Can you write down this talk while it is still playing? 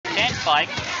spike.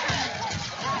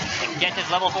 Gets his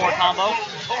level 4 combo.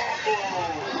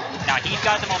 Now he's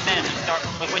got the momentum to start,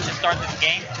 with which to start this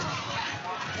game.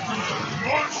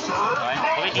 Alright,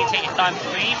 Floridian taking time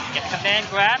between, gets command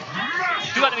grab.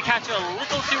 Do have to be captured a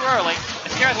little too early. The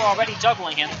Scares were already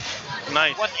juggling him.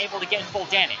 Nice. He wasn't able to get full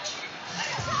damage.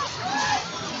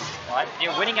 Alright,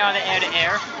 they're winning out of the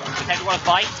air. Heavy want to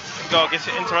bite. Go, gets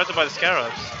interrupted by the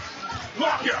Scarabs.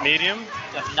 Medium.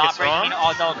 Does not break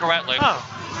Ozzel correctly. Oh,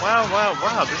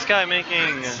 wow. This guy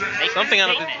making something out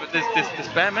of this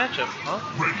bad matchup, huh?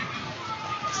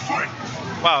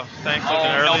 Wow, thanks for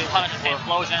the early. No punish the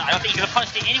explosion. I don't think he could have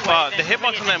punched it anyway. Wow, the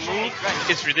hitbox on that move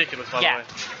is ridiculous, by the way.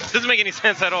 It doesn't make any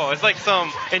sense at all. It's like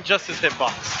some Injustice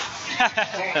hitbox.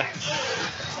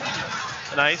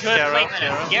 Nice, Scarab.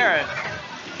 Scarab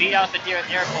beat out the Derek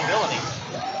mobility.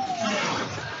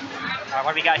 Alright,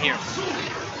 what do we got here?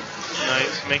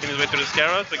 Nice, making his way through the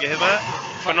Scarabs, but get hit by that.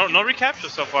 But no recapture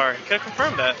so far. He could have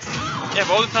confirmed that. Yeah,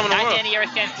 but all the time in the world. Anti-air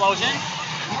scan explosion.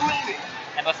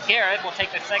 And the Scarab will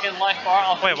take the second life bar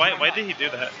off. Wait, why did he do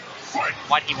that?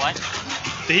 Why did he what?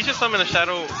 Did he just summon a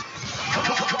shadow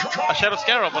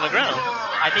Scarab on the ground?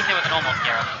 I think there was a normal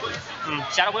Scarab.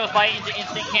 Shadow Wheels bite into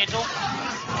instant cancel.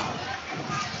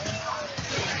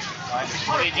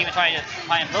 Alright, Demon trying a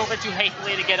little bit too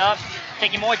hastily to get up.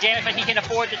 Taking more damage than he can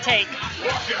afford to take.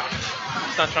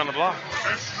 He's not trying to block.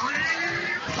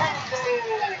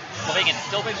 Floridian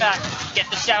still bring back. Get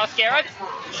the Shadow Scarab.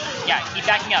 Yeah, keep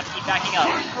backing up,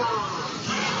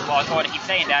 Well, it's hard to keep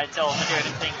saying that until the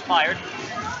thing's fired.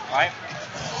 Alright.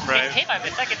 Right. He's hit by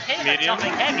the second hit by Medium.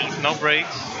 jumping heavy. No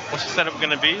breaks. What's the setup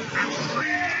gonna be?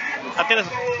 I think that's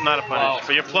not a punish,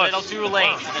 but you're plus. A little too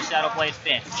late for the Shadow Blade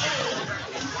spin.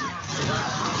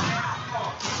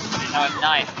 That was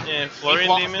nice. Yeah,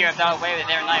 Floridian Demon. Scarabs out away with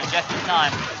their knife just in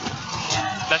time.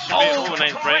 That should be a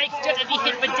nice break. Just as he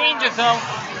hit the danger zone.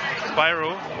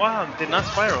 Spiral. Wow, did not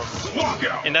spiral.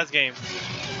 In that game.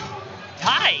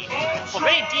 Tie.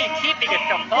 Floridian Demon keeping his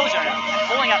composure and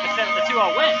pulling out the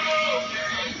 7-2-0 win.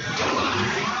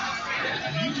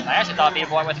 I actually thought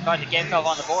BBoy was about to get himself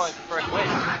on the board with the first win.